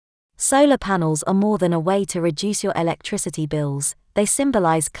Solar panels are more than a way to reduce your electricity bills, they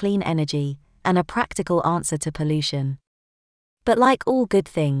symbolize clean energy and a practical answer to pollution. But like all good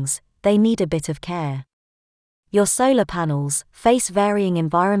things, they need a bit of care. Your solar panels face varying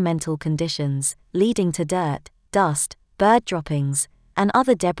environmental conditions, leading to dirt, dust, bird droppings, and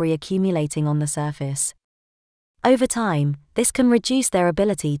other debris accumulating on the surface. Over time, this can reduce their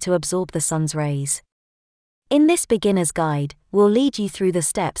ability to absorb the sun's rays. In this beginner's guide, we'll lead you through the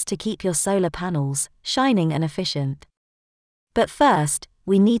steps to keep your solar panels shining and efficient. But first,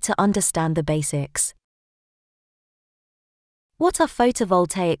 we need to understand the basics. What are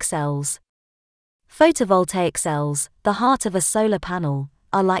photovoltaic cells? Photovoltaic cells, the heart of a solar panel,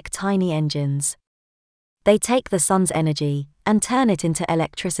 are like tiny engines. They take the sun's energy and turn it into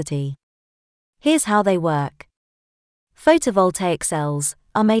electricity. Here's how they work. Photovoltaic cells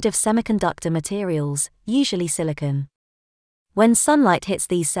are made of semiconductor materials, usually silicon. When sunlight hits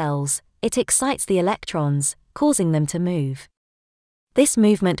these cells, it excites the electrons, causing them to move. This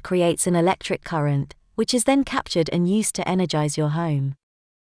movement creates an electric current, which is then captured and used to energize your home.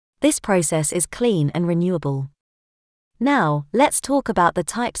 This process is clean and renewable. Now, let's talk about the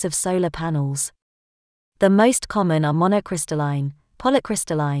types of solar panels. The most common are monocrystalline,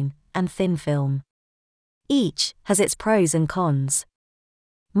 polycrystalline, and thin film. Each has its pros and cons.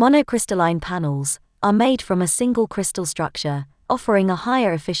 Monocrystalline panels are made from a single crystal structure, offering a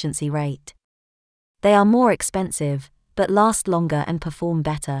higher efficiency rate. They are more expensive, but last longer and perform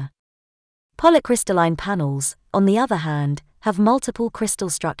better. Polycrystalline panels, on the other hand, have multiple crystal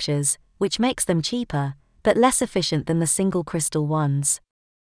structures, which makes them cheaper, but less efficient than the single crystal ones.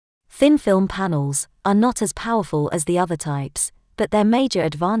 Thin film panels are not as powerful as the other types, but their major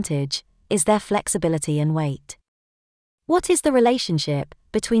advantage is their flexibility and weight. What is the relationship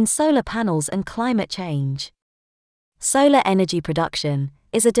between solar panels and climate change? Solar energy production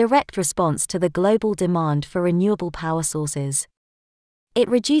is a direct response to the global demand for renewable power sources. It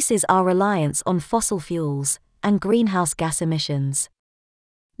reduces our reliance on fossil fuels and greenhouse gas emissions.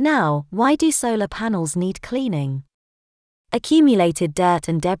 Now, why do solar panels need cleaning? Accumulated dirt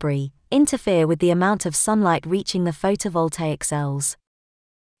and debris interfere with the amount of sunlight reaching the photovoltaic cells.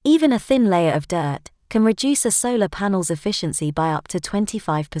 Even a thin layer of dirt can reduce a solar panel's efficiency by up to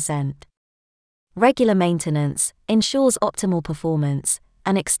 25%. Regular maintenance ensures optimal performance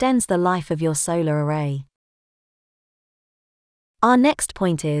and extends the life of your solar array. Our next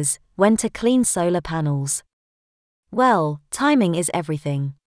point is when to clean solar panels. Well, timing is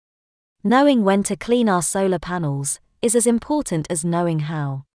everything. Knowing when to clean our solar panels is as important as knowing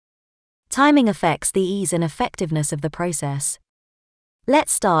how. Timing affects the ease and effectiveness of the process.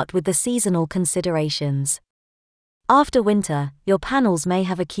 Let's start with the seasonal considerations. After winter, your panels may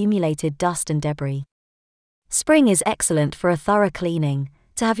have accumulated dust and debris. Spring is excellent for a thorough cleaning,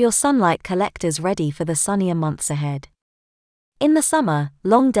 to have your sunlight collectors ready for the sunnier months ahead. In the summer,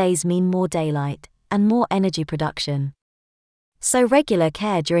 long days mean more daylight and more energy production. So regular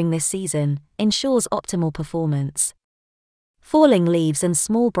care during this season ensures optimal performance. Falling leaves and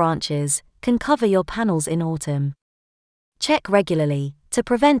small branches can cover your panels in autumn. Check regularly to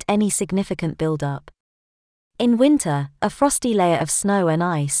prevent any significant buildup. In winter, a frosty layer of snow and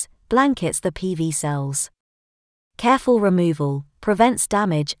ice blankets the PV cells. Careful removal prevents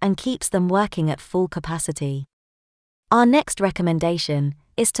damage and keeps them working at full capacity. Our next recommendation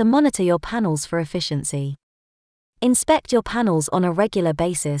is to monitor your panels for efficiency. Inspect your panels on a regular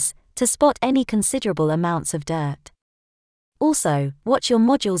basis to spot any considerable amounts of dirt. Also, watch your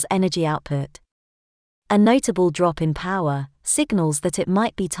module's energy output. A notable drop in power signals that it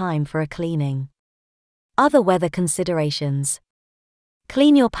might be time for a cleaning. Other weather considerations.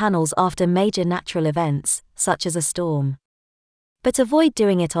 Clean your panels after major natural events, such as a storm. But avoid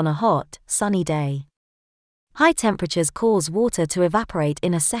doing it on a hot, sunny day. High temperatures cause water to evaporate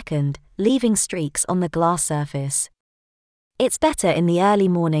in a second, leaving streaks on the glass surface. It's better in the early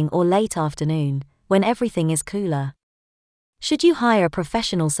morning or late afternoon, when everything is cooler. Should you hire a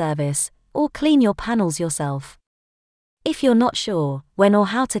professional service, or clean your panels yourself? If you're not sure when or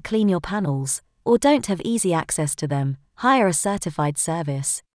how to clean your panels, or don't have easy access to them, hire a certified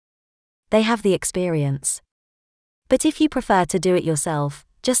service. They have the experience. But if you prefer to do it yourself,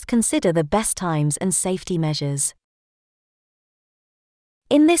 just consider the best times and safety measures.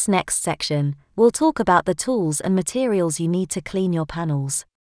 In this next section, we'll talk about the tools and materials you need to clean your panels.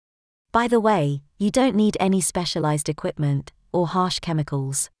 By the way, you don't need any specialized equipment or harsh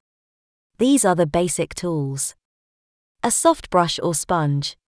chemicals. These are the basic tools. A soft brush or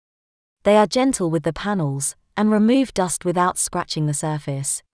sponge. They are gentle with the panels and remove dust without scratching the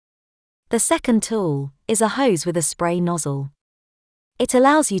surface. The second tool is a hose with a spray nozzle. It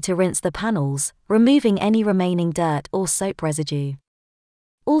allows you to rinse the panels, removing any remaining dirt or soap residue.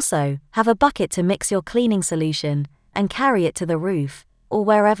 Also, have a bucket to mix your cleaning solution and carry it to the roof or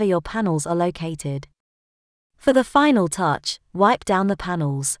wherever your panels are located. For the final touch, wipe down the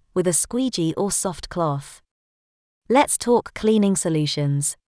panels with a squeegee or soft cloth. Let's talk cleaning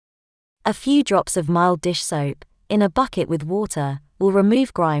solutions. A few drops of mild dish soap in a bucket with water will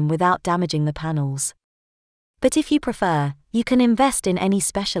remove grime without damaging the panels. But if you prefer, you can invest in any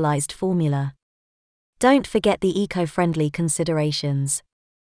specialized formula. Don't forget the eco-friendly considerations.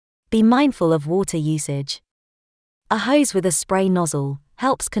 Be mindful of water usage. A hose with a spray nozzle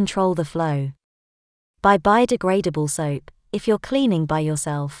helps control the flow. Buy biodegradable soap if you're cleaning by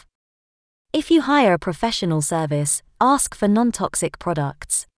yourself. If you hire a professional service, ask for non-toxic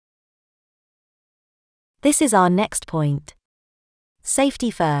products. This is our next point. Safety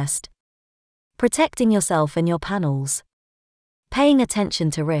first. Protecting yourself and your panels. Paying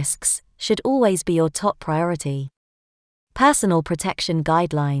attention to risks should always be your top priority. Personal protection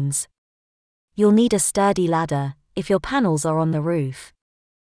guidelines. You'll need a sturdy ladder if your panels are on the roof.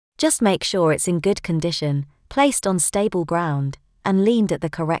 Just make sure it's in good condition, placed on stable ground, and leaned at the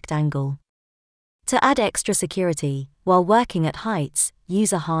correct angle. To add extra security, while working at heights,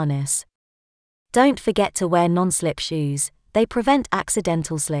 use a harness. Don't forget to wear non-slip shoes, they prevent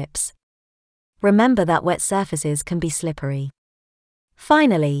accidental slips. Remember that wet surfaces can be slippery.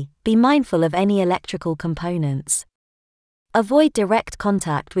 Finally, be mindful of any electrical components. Avoid direct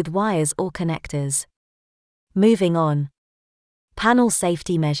contact with wires or connectors. Moving on. Panel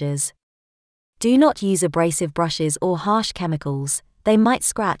safety measures. Do not use abrasive brushes or harsh chemicals, they might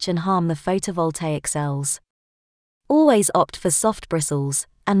scratch and harm the photovoltaic cells. Always opt for soft bristles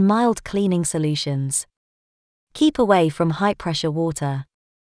and mild cleaning solutions. Keep away from high-pressure water.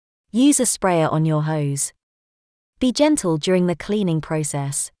 Use a sprayer on your hose. Be gentle during the cleaning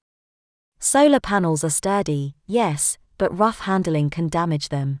process. Solar panels are sturdy, yes, but rough handling can damage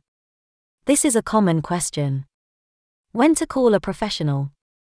them. This is a common question. When to call a professional?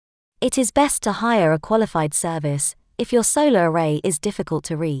 It is best to hire a qualified service if your solar array is difficult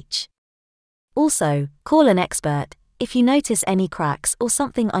to reach. Also, call an expert if you notice any cracks or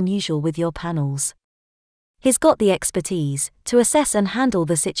something unusual with your panels. He's got the expertise to assess and handle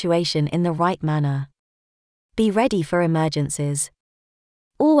the situation in the right manner. Be ready for emergencies.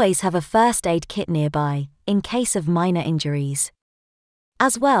 Always have a first aid kit nearby in case of minor injuries.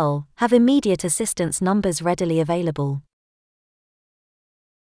 As well, have immediate assistance numbers readily available.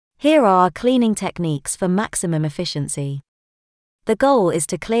 Here are our cleaning techniques for maximum efficiency. The goal is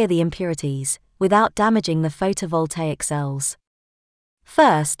to clear the impurities without damaging the photovoltaic cells.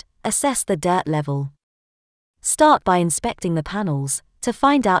 First, assess the dirt level. Start by inspecting the panels to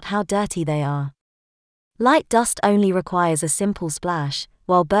find out how dirty they are. Light dust only requires a simple splash,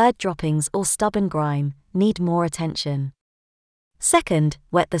 while bird droppings or stubborn grime need more attention. Second,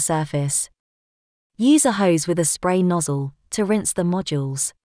 wet the surface. Use a hose with a spray nozzle to rinse the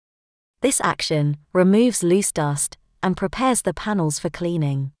modules. This action removes loose dust and prepares the panels for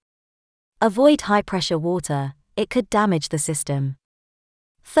cleaning. Avoid high-pressure water, it could damage the system.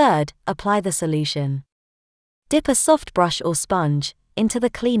 Third, apply the solution. Dip a soft brush or sponge into the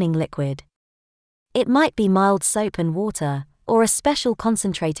cleaning liquid. It might be mild soap and water, or a special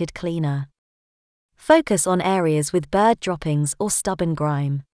concentrated cleaner. Focus on areas with bird droppings or stubborn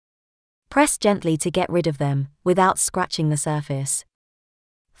grime. Press gently to get rid of them, without scratching the surface.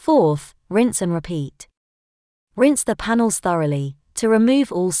 Fourth, rinse and repeat. Rinse the panels thoroughly, to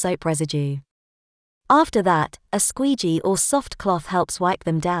remove all soap residue. After that, a squeegee or soft cloth helps wipe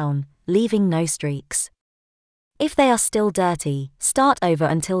them down, leaving no streaks. If they are still dirty, start over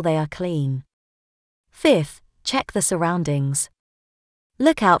until they are clean. Fifth, check the surroundings.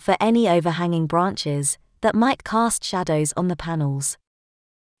 Look out for any overhanging branches that might cast shadows on the panels.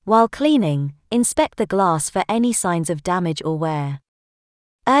 While cleaning, inspect the glass for any signs of damage or wear.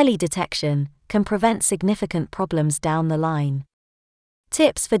 Early detection can prevent significant problems down the line.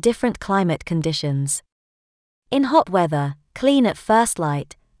 Tips for different climate conditions. In hot weather, clean at first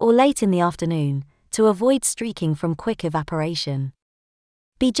light or late in the afternoon to avoid streaking from quick evaporation.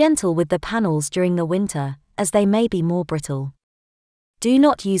 Be gentle with the panels during the winter, as they may be more brittle. Do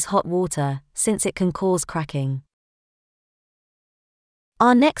not use hot water, since it can cause cracking.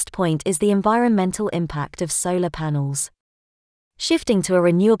 Our next point is the environmental impact of solar panels. Shifting to a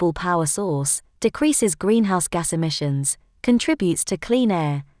renewable power source decreases greenhouse gas emissions, contributes to clean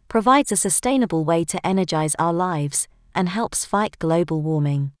air, provides a sustainable way to energize our lives, and helps fight global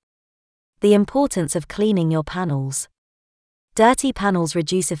warming. The importance of cleaning your panels. Dirty panels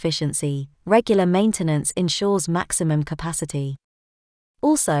reduce efficiency, regular maintenance ensures maximum capacity.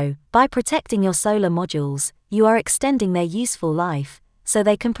 Also, by protecting your solar modules, you are extending their useful life, so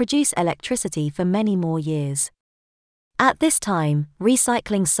they can produce electricity for many more years. At this time,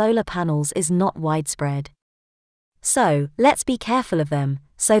 recycling solar panels is not widespread. So, let's be careful of them,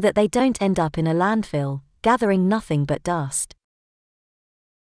 so that they don't end up in a landfill, gathering nothing but dust.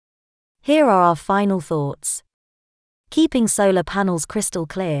 Here are our final thoughts. Keeping solar panels crystal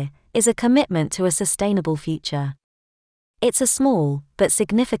clear is a commitment to a sustainable future. It's a small, but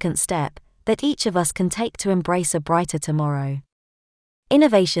significant step that each of us can take to embrace a brighter tomorrow.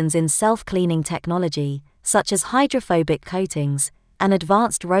 Innovations in self-cleaning technology, such as hydrophobic coatings and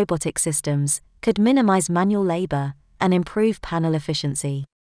advanced robotic systems, could minimize manual labor and improve panel efficiency.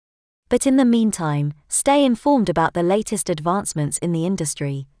 But in the meantime, stay informed about the latest advancements in the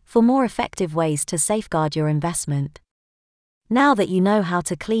industry for more effective ways to safeguard your investment. Now that you know how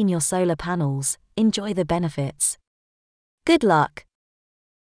to clean your solar panels, enjoy the benefits. Good luck!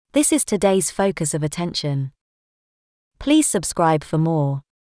 This is today's focus of attention. Please subscribe for more.